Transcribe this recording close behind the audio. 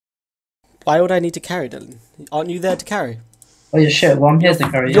Why would I need to carry, Dylan? Aren't you there to carry? Oh yeah, shit. Well, I'm here to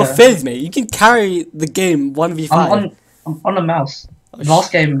carry. You're Yeah. Fizz, mate. You can carry the game 1v5. I'm on a mouse. Oh,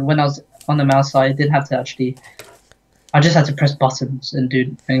 Last game when I was on the mouse, I didn't have to actually. I just had to press buttons and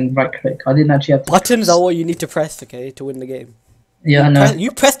right click. I didn't actually have to. Buttons are what you need to press, okay, to win the game. Yeah, I know.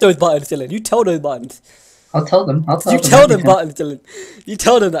 You press those buttons, Dylan. You tell those buttons. I'll tell them. You tell them buttons, Dylan. You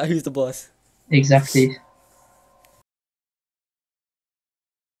tell them that who's the boss. Exactly.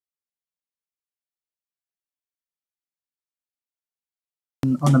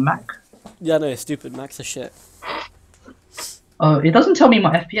 On the Mac. Yeah, no, stupid. Macs are shit. Oh, it doesn't tell me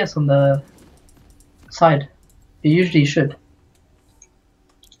my FPS on the side. It usually should.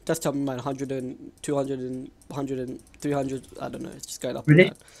 Just tell me mine 100 and 200 and 100 and 300. I don't know. It's just going up.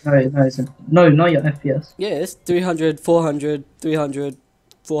 Really? No, no, it's no, not your FPS. Yeah, it's 300, 400, 300,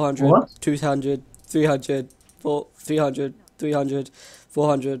 400, What? 200, 300, 300, 300,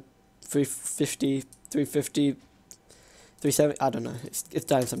 400, 350, 350, 370. I don't know. It's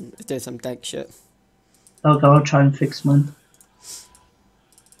doing some dank shit. Okay, I'll try and fix mine.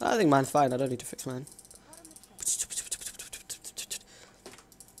 I think mine's fine. I don't need to fix mine.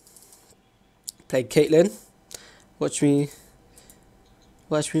 Play Caitlyn. Watch me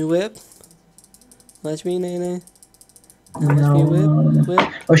whip. Watch me nay. Watch me whip.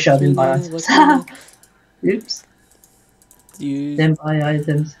 Oh shit, I didn't buy items. Oops. Didn't buy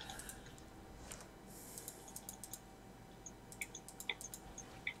items.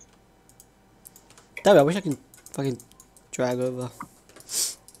 Damn it, I wish I can fucking drag over.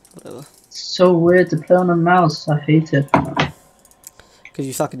 Whatever. So weird to play on a mouse. I hate it. Because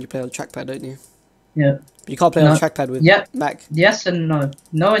you suck and you play on the trackpad, don't you? Yeah. But you can't play on the trackpad with Mac. Yes and no.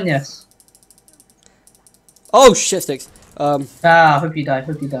 No and yes. Oh shit sticks. I hope you die.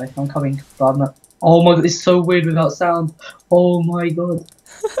 Hope you die. I'm coming. But I'm not. Oh my god, it's so weird without sound. Oh my god.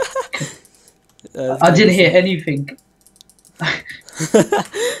 I didn't hear anything.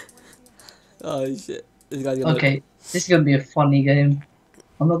 Oh shit. This guy's Okay, this is gonna be a funny game.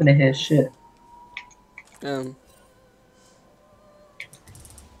 I'm not gonna hear shit.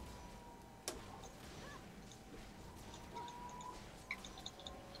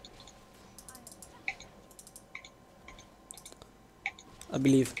 I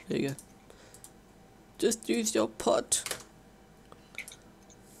believe. There you go. Just use your pot.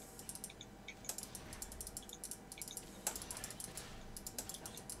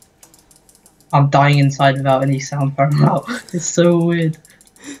 I'm dying inside without any sound from out. It's so weird.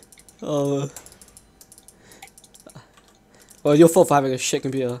 Oh. Well, your fault for having a shit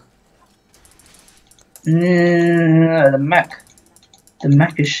computer. The Mac. The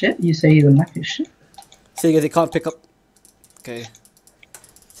Mac is shit? You say the Mac is shit? Seeing as it can't pick up. Okay.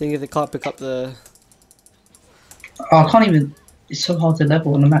 Seeing as it can't pick up the. Oh, I can't even. It's so hard to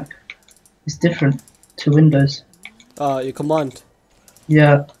level on the Mac. It's different to Windows. Your command.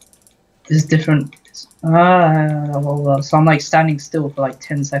 Yeah. It's different. So I'm like standing still for like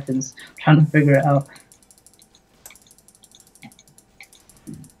 10 seconds trying to figure it out.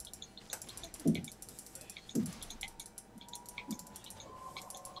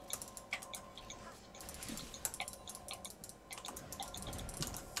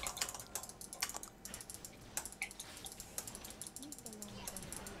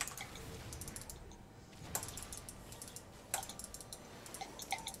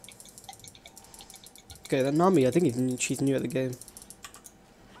 Okay, that Nami, I think she's new at the game.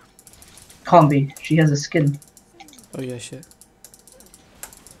 Can't be. She has a skin. Oh yeah, shit.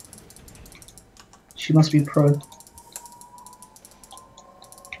 She must be pro.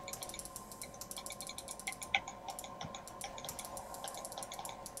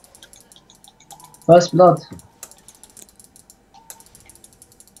 First blood.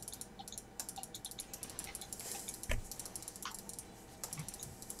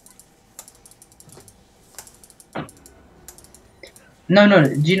 No,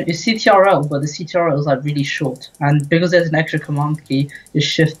 do you know, it's CTRL, but the CTRL is like really short, and because there's an extra command key, it's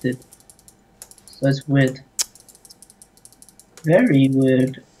shifted. So it's weird. Very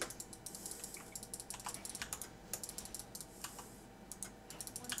weird.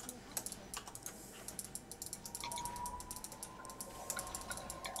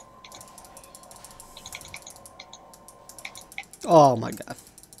 Oh my god.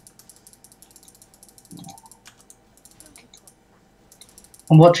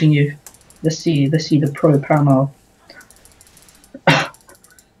 I'm watching you. Let's see the pro parallel.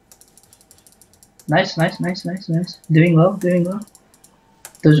 Nice. Doing well.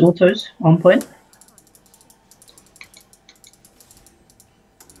 Those autos on point.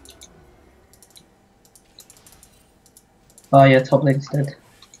 Oh yeah, top lane's dead.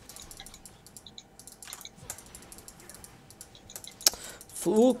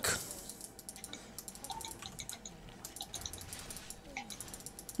 Fuck.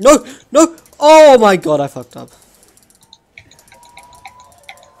 No! No! Oh my god, I fucked up.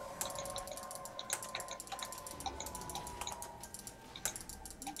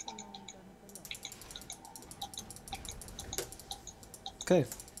 Okay.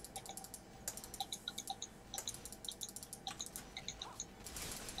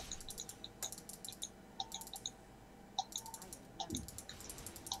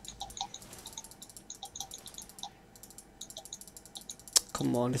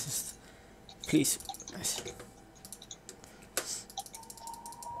 Come on, this is... Please. Nice.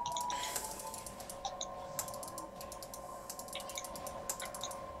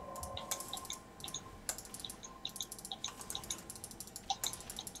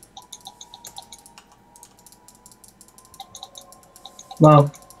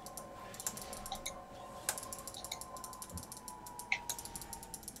 Wow.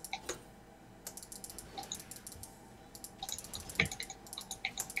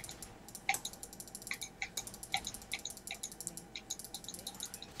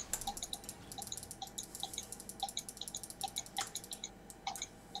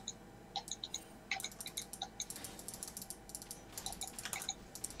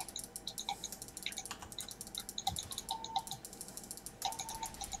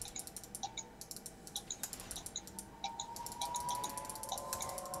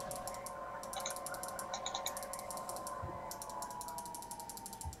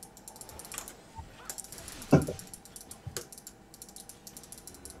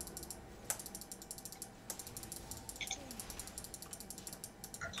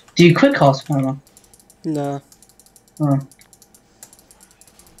 Do you quick cast, Mama? Nah. Oh.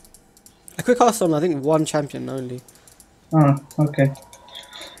 I quick cast on, I think, one champion only. Oh, okay.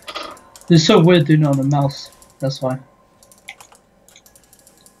 It's so weird doing it on the mouse. That's why.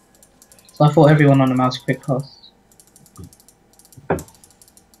 So I thought everyone on the mouse quick cast.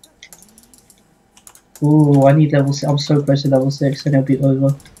 Ooh, I need level 6. I'm so close to level 6 and it'll be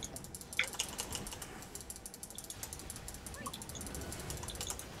over.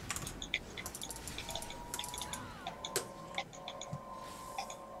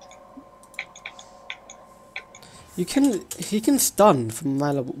 He can stun from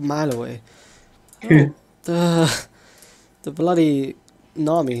mile away. Who? Oh, the bloody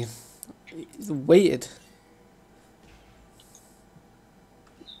Nami. He's weighted.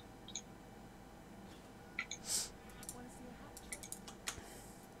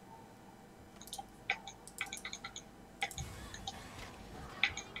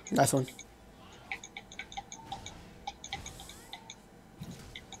 Nice one.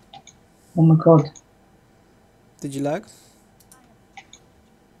 Oh my god. Did you lag?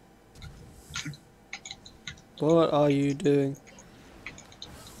 What are you doing?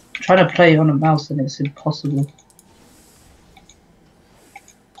 Trying to play on a mouse and it's impossible.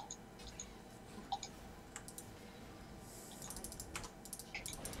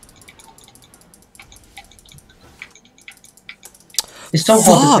 It's so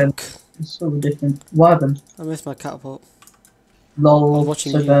hard to defend. It's so different. What happened? I missed my catapult. Lol. I was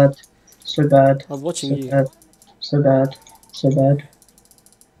watching so you. bad. So bad. I was watching so you. Bad. So bad. So bad.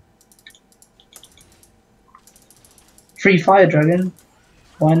 Free Fire Dragon?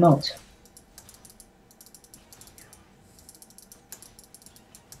 Why not?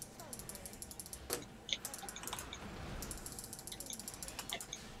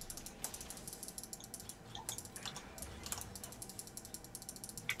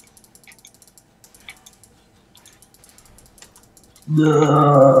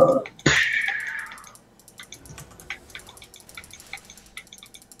 Ugh.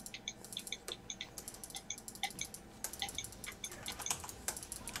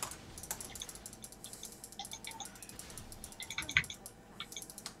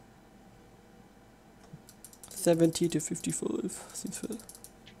 70 to 55. Seems fair.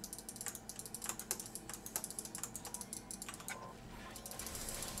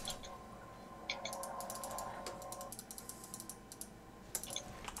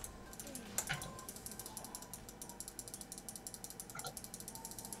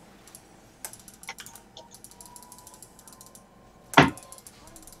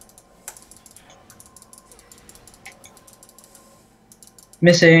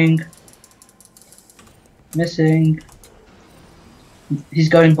 Missing. Missing. He's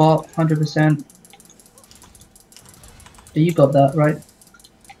going bot, 100%. You got that, right?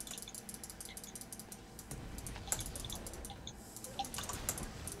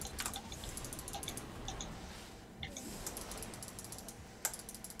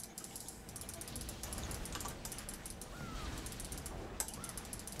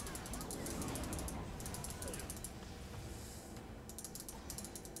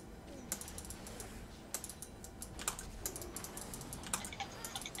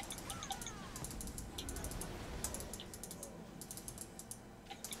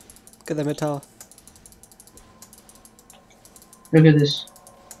 Get the mid tower. Look at this.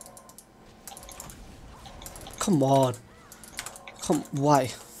 Come on.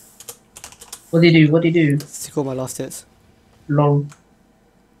 Why? What do you do? What do you do? Took all my last hits. Lol.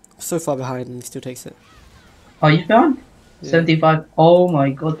 So far behind and he still takes it. Oh, you found? Yeah. 75. Oh my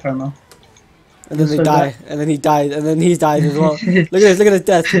god, Tremor. And then they So die. And then he died. And then he died as well. Look at this. Look at his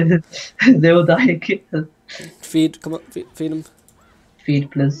death. They will die again. Feed. Come on. Feed him.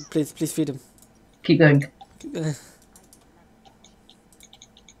 Feed, please. Please feed him. Keep going. Keep going.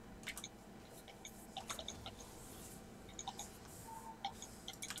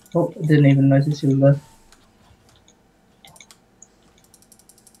 Oh, I didn't even notice he was there.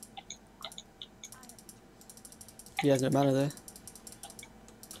 He has no mana there.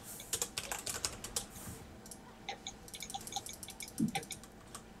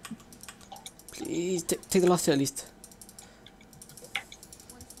 Please take the last hit at least.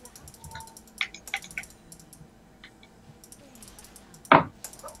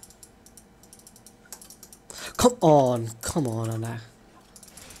 Come on, Anna.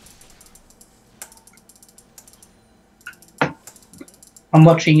 I'm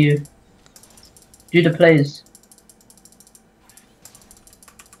watching you. Do the plays.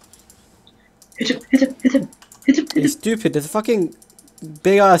 Hit him, hit him, hit him, hit him, hit He's him. stupid. There's a fucking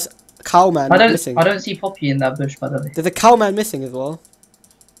big ass cow man missing. I don't see Poppy in that bush, by the way. There's a cow man missing as well.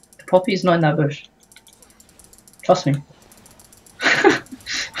 Poppy's not in that bush. Trust me.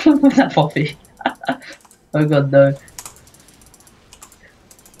 That Poppy. Oh god, no.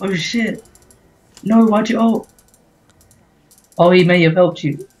 Oh shit. No, why'd you ult? Oh, he may have helped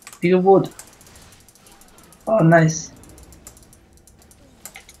you. Be a wood. Oh, nice.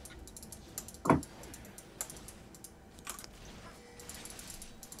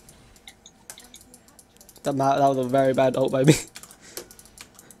 That was a very bad ult by me.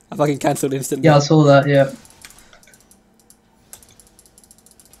 I fucking cancelled instantly. Yeah, I saw that, yeah.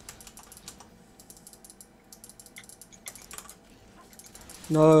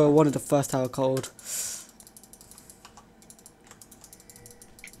 No, I wanted the first tower cold.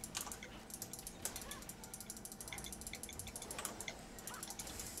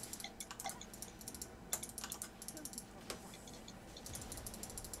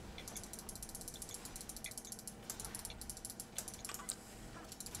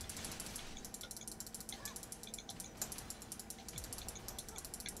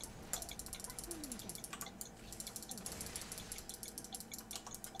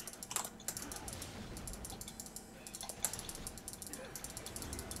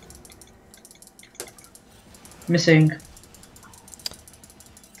 Missing.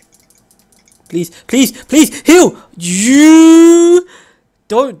 Please, please, please, heal! You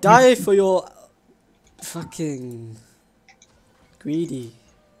don't die for your fucking greedy.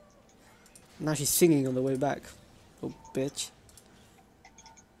 Now she's singing on the way back. Oh, bitch.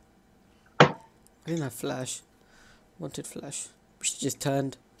 I didn't have flash. Wanted flash. She just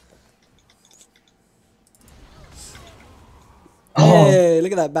turned. Oh. Hey,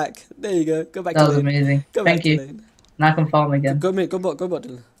 look at that back. There you go. Go back That to was lane. amazing. Go Thank back to you. lane. Now I can farm again. Go mid, go bot,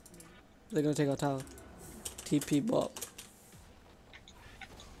 Dylan. They're gonna take our tower. TP bot.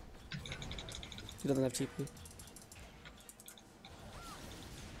 He doesn't have TP.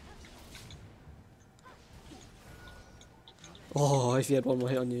 Oh, if he had one more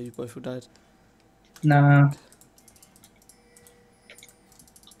hit on you, you both would have died. Nah.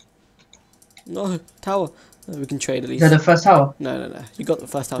 No, tower. No, we can trade at Is least. that the first tower? No. You got the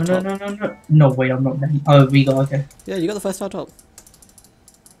first tower No, top. no. No, wait, I'm not then. Oh, we got, okay. Yeah, you got the first tower top.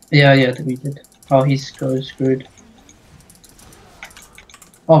 Yeah, we did. Oh, he's screwed.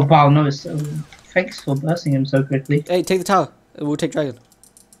 Oh, wow, no, it's thanks for bursting him so quickly. Hey, take the tower. We'll take dragon.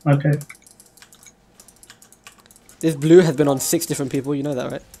 Okay. This blue has been on 6 different people. You know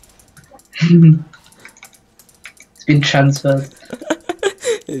that, right? It's been transferred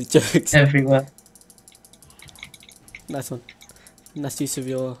It's jokes. everywhere. Nice one. Nice use of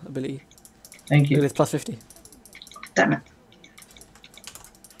your ability. Thank Look at you. this, plus 50. Damn it.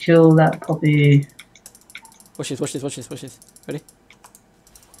 Kill that Poppy. Watch this. Ready? Watch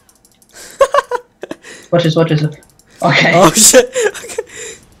this. Okay. Oh shit! Okay.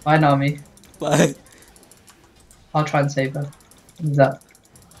 Bye, Nami. Bye. I'll try and save her. What is that?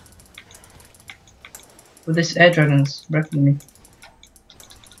 Well, this air dragon's wrecking me.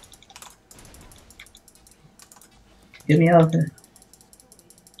 Get me out of here.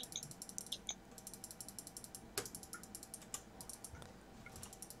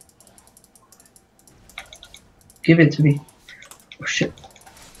 Give it to me. Oh shit.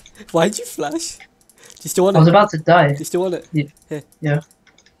 Why'd you flash? Do you still want I was it? about to die. Do you still want it? Yeah. Here. Yeah.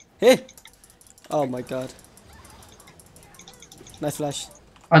 Hey! Oh my god. Nice flash.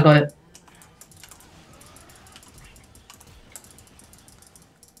 I got it.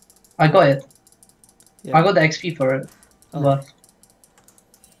 I got it. Yeah. I got the XP for it. Oh. But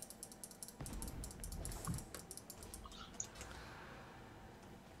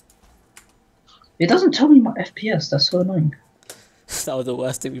it doesn't tell me my FPS. That's so annoying. That was the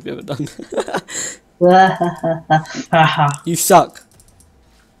worst thing we've ever done. Haha. You suck.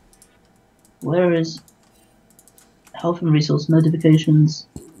 Where is health and resource notifications?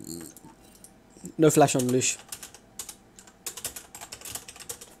 No flash on Lush.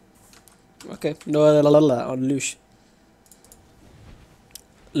 Okay, no on Lush.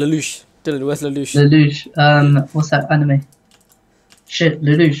 Lelouch. Dylan, where's Lelouch? Lelouch. What's that anime? Shit,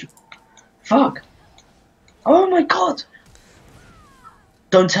 Lelouch. Fuck. Oh my god.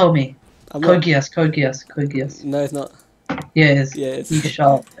 Don't tell me. I'm not- Code Geass. No, it's not. Yeah, it is. Yeah, it's. You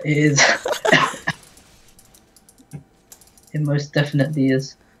shut. It is. It most definitely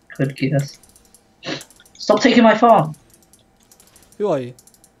is. Code Geass. Stop taking my farm. Who are you?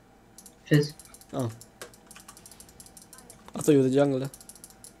 Fizz. Oh. I thought you were the jungler.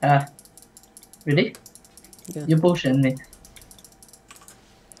 Really? Yeah. You're bullshitting me.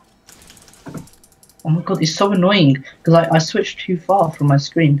 Oh my god, it's so annoying because I switched too far from my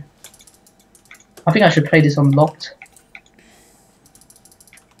screen. I think I should play this on locked.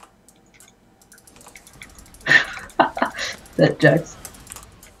 That Jax.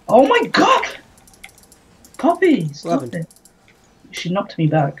 Oh my god! Poppy, stop happened? it. She knocked me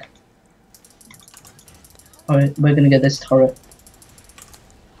back. Alright, we're gonna get this turret.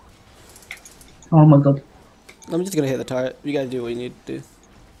 Oh my god. I'm just gonna hit the turret. You gotta do what you need to do.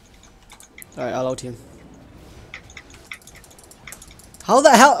 Alright, I'll ult him. How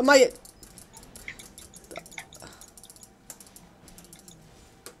the hell am I?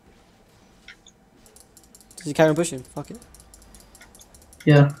 Does he carry on pushing? Fuck it.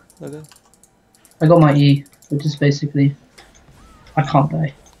 Yeah, Okay. I got my E, which is basically I can't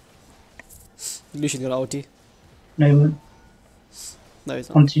die. Lucian's gonna ulti. No, he won't. No, he's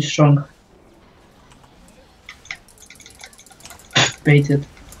not. I'm too strong. Baited.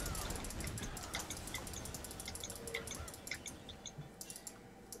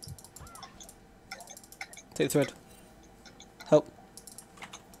 Take the thread. Help.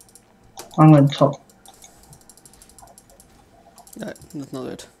 I'm going top. No, that's not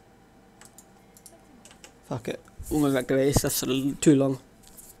good. Fuck it. I'm going back to base. That's a little too long.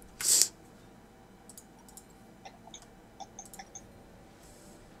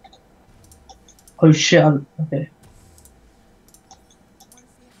 Oh shit, okay.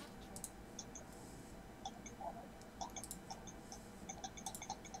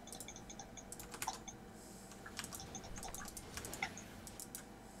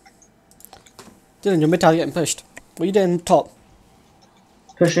 Dylan, your mid tower getting pushed. What are you doing top?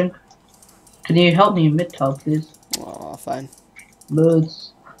 Pushing. Can you help me mid tower, please? Oh, fine.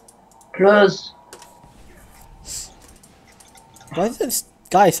 Loads. Close. Why is this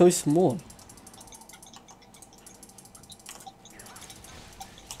guy so small?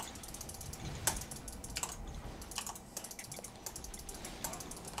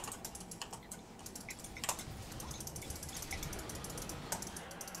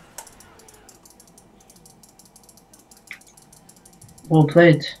 Well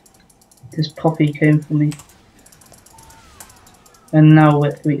played. This Poppy came for me. And now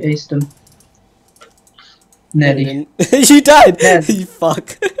we aced him. Nearly. You died! Yeah. You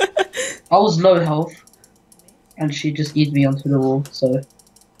fuck. I was low health. And she just eat me onto the wall, so.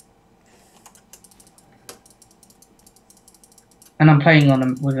 And I'm playing on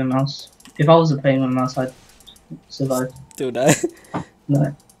him with a mouse. If I wasn't playing with a mouse, I'd survive. Still die.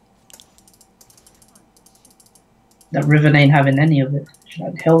 No. That Riven ain't having any of it. She's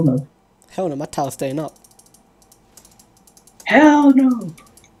like, hell no. Hell no, my tower's staying up. Hell no!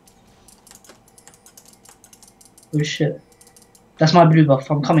 Oh shit. That's my blue buff.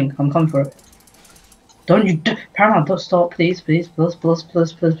 I'm coming for it. Don't you Paramount, don't stop, please, please, please,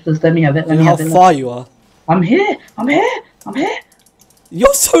 let me have it, I know how far you are. I'm here!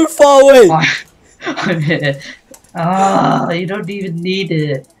 You're so far away! I'm here. Ah, you don't even need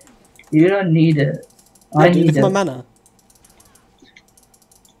it. You don't need it. I Dude, need look it. at my mana.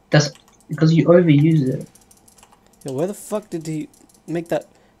 That's because you overuse it. Yo, where the fuck did he make that?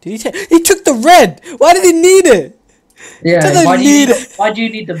 Did he take? He took the red! Why did he need it? Yeah, Doesn't why need do you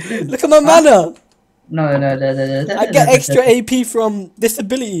need the blue? Look at my mana! No. I get extra AP from this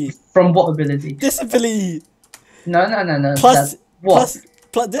ability. From what ability? This ability. No. Plus, what?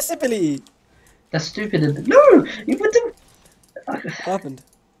 plus this ability. That's stupid. No! You put the... What happened?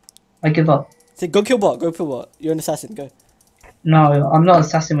 I give up. Say, go kill bot. Go kill bot. You're an assassin. Go. No, I'm not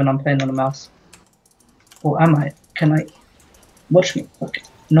assassin when I'm playing on the mouse. Or am I? Can I? Watch me. Okay.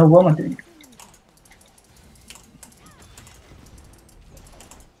 No, what am I doing?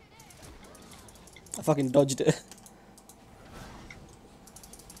 I fucking dodged it.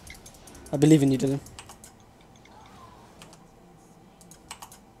 I believe in you, Dylan.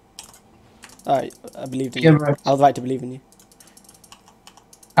 Alright, I believed in You're you. right. I was right to believe in you.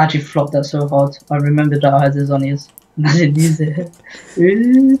 I actually flopped that so hard. I remembered that I had this on ears and I didn't use it.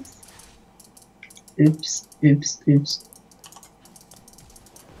 Oops. Oops. Oops. Oops.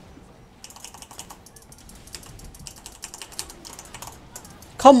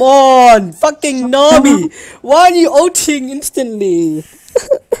 Come on! Fucking Nami! Why are you ulting instantly?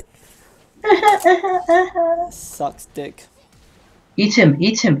 Sucks dick. Eat him.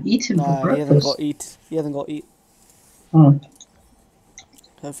 Eat him. Eat him for Nah, he hasn't breakfast. got eat. He hasn't got eat. Oh.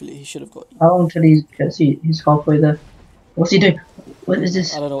 Hopefully he should have got eat. How long till he gets eat? He's halfway there. What's he doing? What is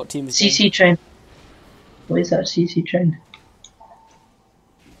this? I don't know what team he's playing. CC train. What is that CC train?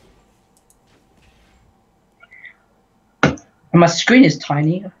 And my screen is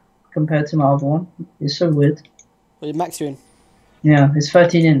tiny compared to my other one. It's so weird. What your Max you're in? Yeah, it's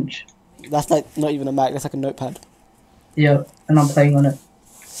 13 inch. That's like not even a Mac, that's like a notepad. Yeah, and I'm playing on it.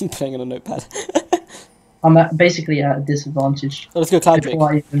 Playing on a notepad. I'm basically at a disadvantage. Oh, let's go Cloud Drake.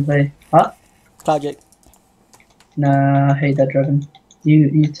 Before I even play. Huh? Cloud Drake. Nah, I hate that dragon.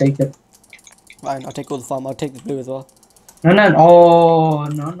 You take it. Fine, I'll take all the farm. I'll take the blue as well. No, no, oh,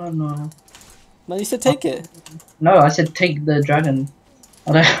 no. No, you said take it. No, I said take the dragon.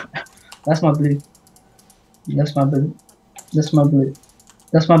 I don't, that's my blue. That's my blue. That's my blue.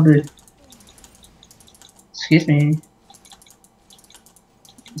 That's my blue. Excuse me.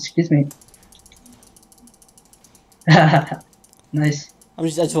 Excuse me. Nice. I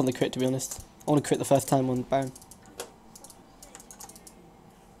just want the crit, to be honest. I want to crit the first time on Baron.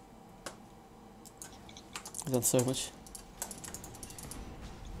 I've done so much.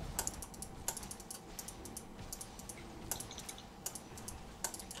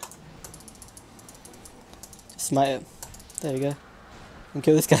 Just smite it. There we go. And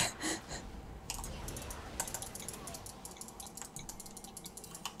kill this guy.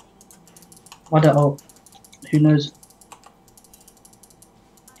 Why the ult? Who knows?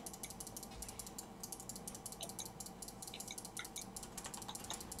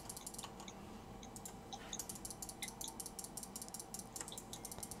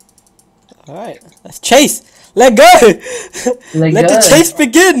 Alright, let's chase! Let go! Let the chase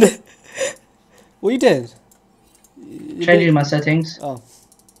begin! What are you doing? Changing my settings. Oh.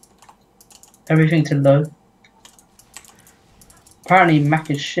 Everything to low. Apparently Mac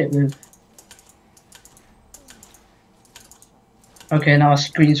is shit with... Okay, now our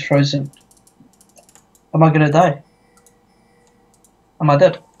screen's frozen. Am I gonna die? Am I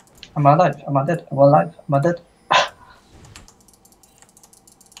dead? Am I alive? Am I dead? Am I alive? Am I dead?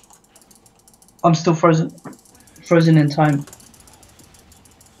 I'm still frozen. Frozen in time.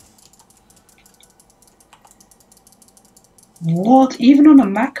 What? Even on a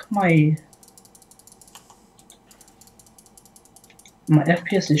Mac, my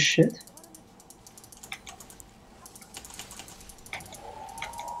FPS is shit.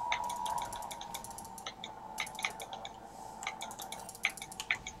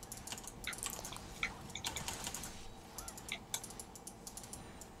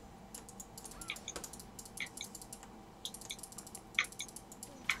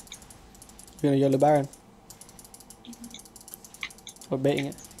 You're gonna YOLO Baron. We're baiting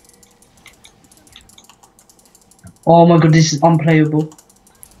it. Oh my god, this is unplayable.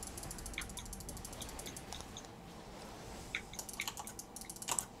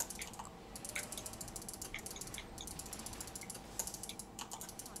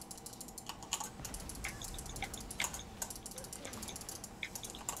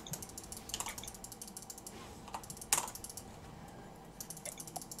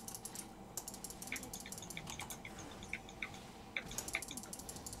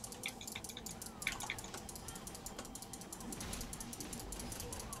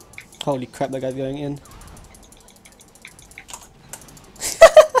 Holy crap, that guy's going in.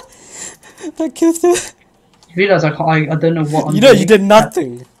 That killed him. You realise I can't, I don't know what I'm You know, doing. you did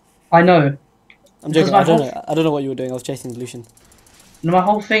nothing. I know. I'm joking, Because I don't know what you were doing, I was chasing Lucian. My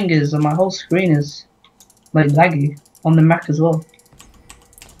whole thing is, my whole screen is like laggy on the Mac as well.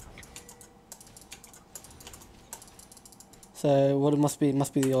 So, what it must be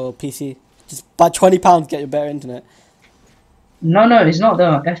your PC. Just buy £20, get your better internet. No, it's not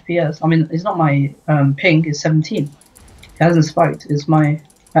the FPS. I mean, it's not my ping. It's 17. It hasn't spiked. It's my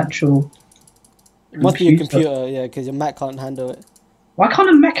actual It must be your computer, yeah, because your Mac can't handle it. Why can't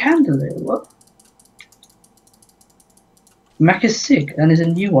a Mac handle it? What? Mac is sick, and there's a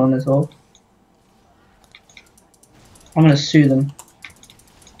new one as well. I'm gonna sue them.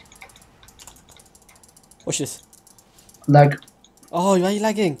 Watch this. Lag. Oh, why are you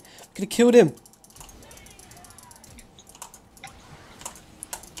lagging? Could have killed him.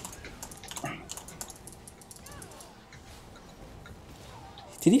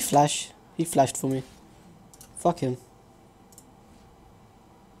 Did he flash? He flashed for me. Fuck him.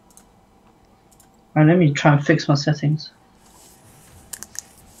 Alright, let me try and fix my settings.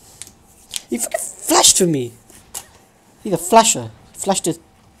 He fucking flashed for me. He's a flasher. He flashed his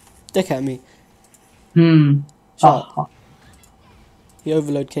dick at me. Shut up. He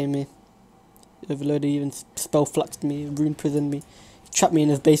overload came me. Overloader even spell fluxed me, rune prisoned me, trapped me in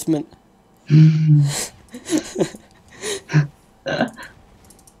his basement.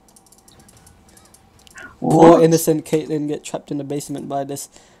 Poor innocent Caitlyn get trapped in the basement by this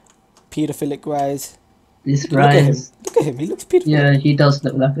pedophilic rise. This rise. Look at him. He looks pedophile. Yeah, he does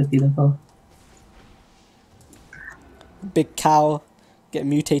look like a pedophile. Big cow get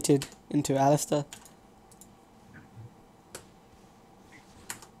mutated into Alistair.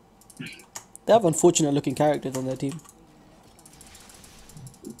 They have unfortunate looking characters on their team.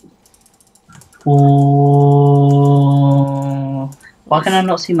 Oh, why can I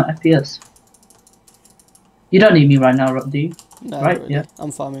not see my FPS? You don't need me right now, do you? No, right? Really. Yeah.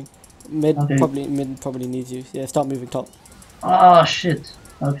 I'm farming. Mid probably needs you. Yeah, start moving top. Ah, shit.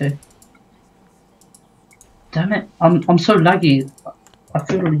 Okay. Damn it! I'm so laggy. I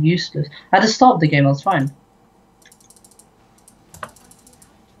feel useless. At the start of the game, I was fine.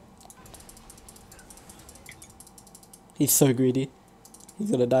 He's so greedy.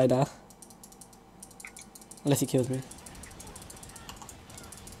 He's gonna die now. Unless he kills me.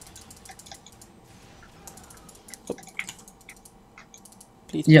 Oh.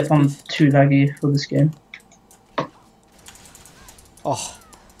 Please, Yep, please, I'm please. too laggy for this game. Oh,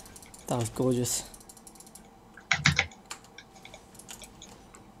 that was gorgeous.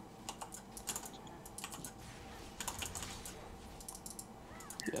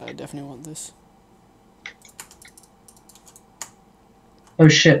 Yeah, I definitely want this. Oh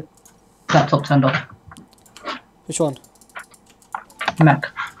shit. Laptop turned off. Which one? Mac.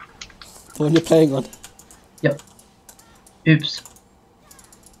 The one you're playing on? Yep. Oops.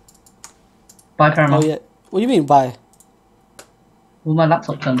 Bye, Paramount. Oh yeah. What do you mean bye? Well, my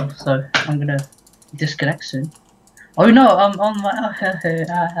laptop turned off, so I'm gonna disconnect soon. Oh no, I'm on my...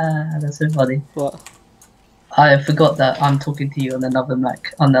 that's so funny. What? I forgot that I'm talking to you on another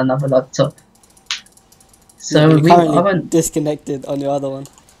Mac, on another laptop. So yeah, we haven't disconnected on your other one.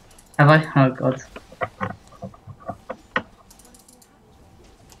 Have I? Oh god.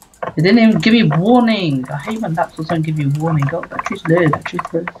 It didn't even give me warning. I hate when laptops don't give you warning. Oh, battery's low, battery's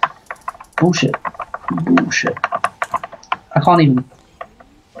low. Bullshit. Bullshit. I can't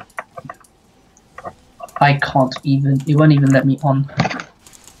even. It won't even let me on. I'm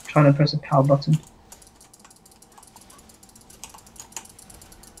trying to press a power button.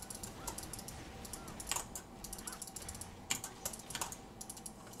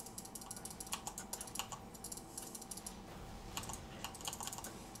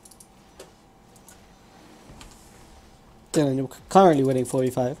 Dylan, you're currently winning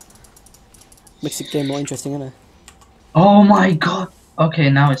 45. Makes the game more interesting, innit? Oh my god. Okay,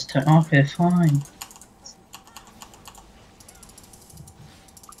 now it's turned. Okay, fine.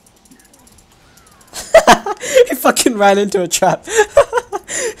 He fucking ran into a trap.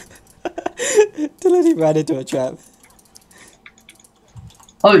 Dylan, he ran into a trap.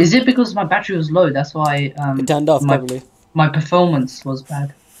 Oh, is it because my battery was low? That's why It turned off, probably. My performance was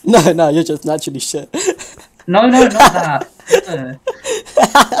bad. No, you're just naturally shit. No, not that. No.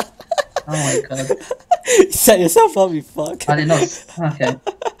 Oh my god. You set yourself up, you fuck. I did not. Okay.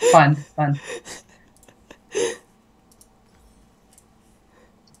 Fine.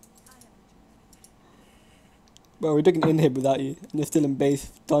 Bro, we're doing an inhib without you, and you're still in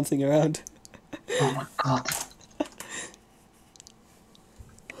base, dancing around. Oh my god.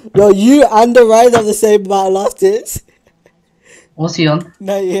 Yo, you and the Rise have the same amount of last hits. What's he on?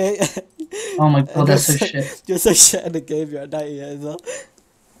 98. Oh my god, that's so shit. You're so shit in the game, you're at 98 as well.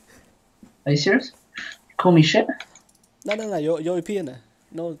 Are you serious? Call me shit? No, you're OP in there.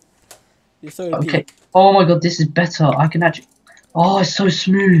 No, you're so OP. Okay. Oh my god, this is better. I can actually... Oh, it's so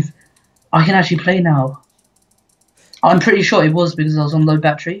smooth. I can actually play now. I'm pretty sure it was because I was on low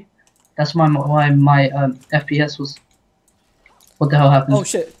battery. That's why my FPS was... What the hell happened? Oh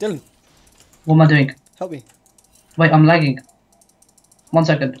shit, Dylan. What am I doing? Help me. Wait, I'm lagging. 1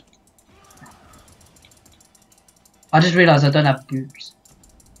 second. I just realized I don't have boots.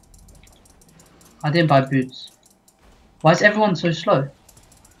 I didn't buy boots. Why is everyone so slow?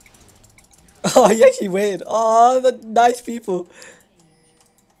 Oh, you actually waited. Oh, the nice people.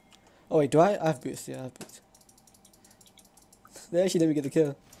 Oh wait, do I have boots? Yeah, I have boots. They actually let me get the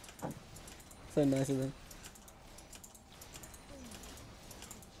kill. So nice of them.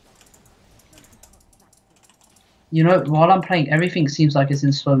 You know, while I'm playing, everything seems like it's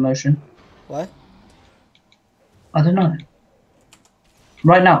in slow motion. Why? I don't know.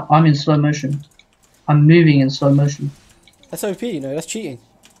 Right now, I'm in slow motion. I'm moving in slow motion. That's OP, you know, that's cheating.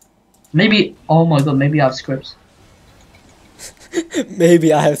 Maybe, oh my god, maybe I have scripts.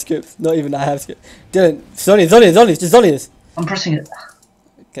 Maybe I have scripts. Not even I have scripts. Dylan, Zolly, just Zolly this. I'm pressing it.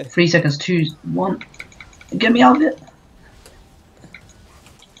 Okay. 3 seconds, 2, 1. Get me out of it.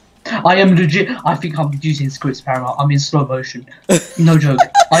 I am legit. I think I'm using scripts, Paramount. I'm in slow motion. No joke.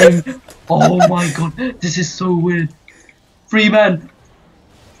 I'm. Oh my god, this is so weird. Free man.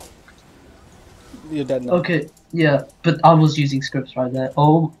 You're dead now. Okay, yeah, but I was using scripts right there.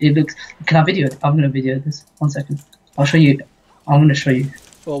 Oh, it looks. Can I video it? I'm gonna video this. 1 second. I'll show you. I'm gonna show you.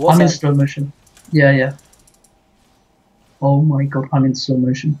 Well, I'm in slow motion. Yeah, yeah. Oh my god, I'm in slow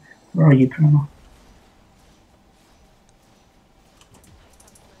motion. Where are you, Prima?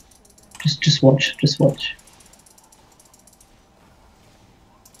 Just watch. Just watch.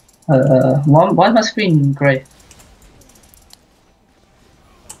 Why is my screen grey?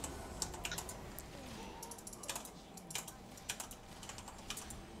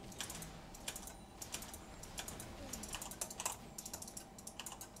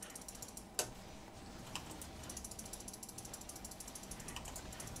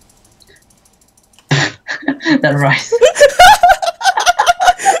 That rice.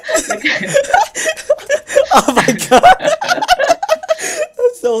 Okay. Oh my god!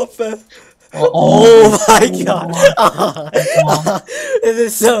 That's so unfair. Oh my god! This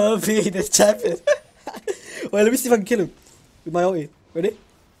is so OP, this champion. Wait, let me see if I can kill him with my ulti. Ready?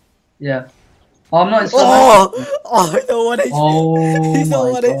 Yeah. Oh, I'm not in slow motion. Oh, he's on 1 HP. Oh He's on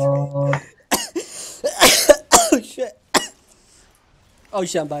my 1 god. HP. Oh shit. Oh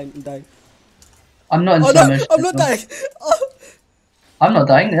shit, I'm dying. I'm not in slow motion. I'm not dying. Oh. I'm not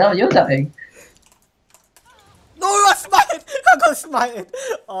dying. No, you're dying. No, I smited. I got smited.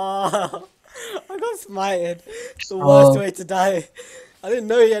 Oh, I got smited. The worst way to die. I didn't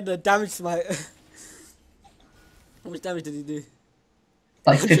know he had a damage smite. How much damage did he do?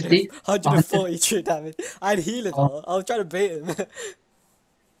 Like 50? 140 true damage. I had healing. I was trying to bait him.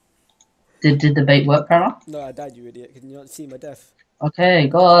 Did the bait work, Parama? No, I died, you idiot. Can you not see my death? Okay,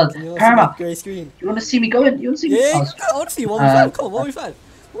 God. Parama, grey screen. You want to see me going? You want to see me? Yeah, I want to see 1v5. Come on, 1v5.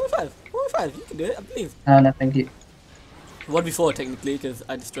 1v5. You can do it, I believe. No, thank you. 1v4 technically, because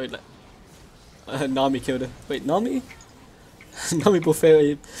I destroyed like... Nami killed her. Wait, Nami? Nami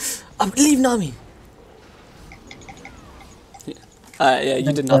Buffet. I believe Nami. Yeah,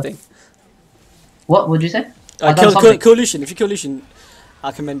 you did nothing. What would you say? Kill Lucian. If you kill Lucian,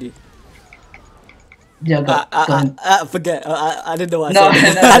 I commend you. Yeah, go forget. I didn't know what I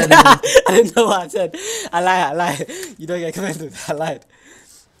said. No. I didn't know what I said. I lied. You don't get commended. I lied.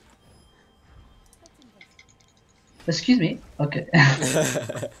 Excuse me? Okay.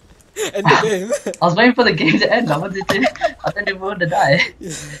 End the game. I was waiting for the game to end. I didn't want to die.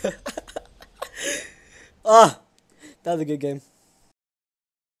 Ah, that was a good game.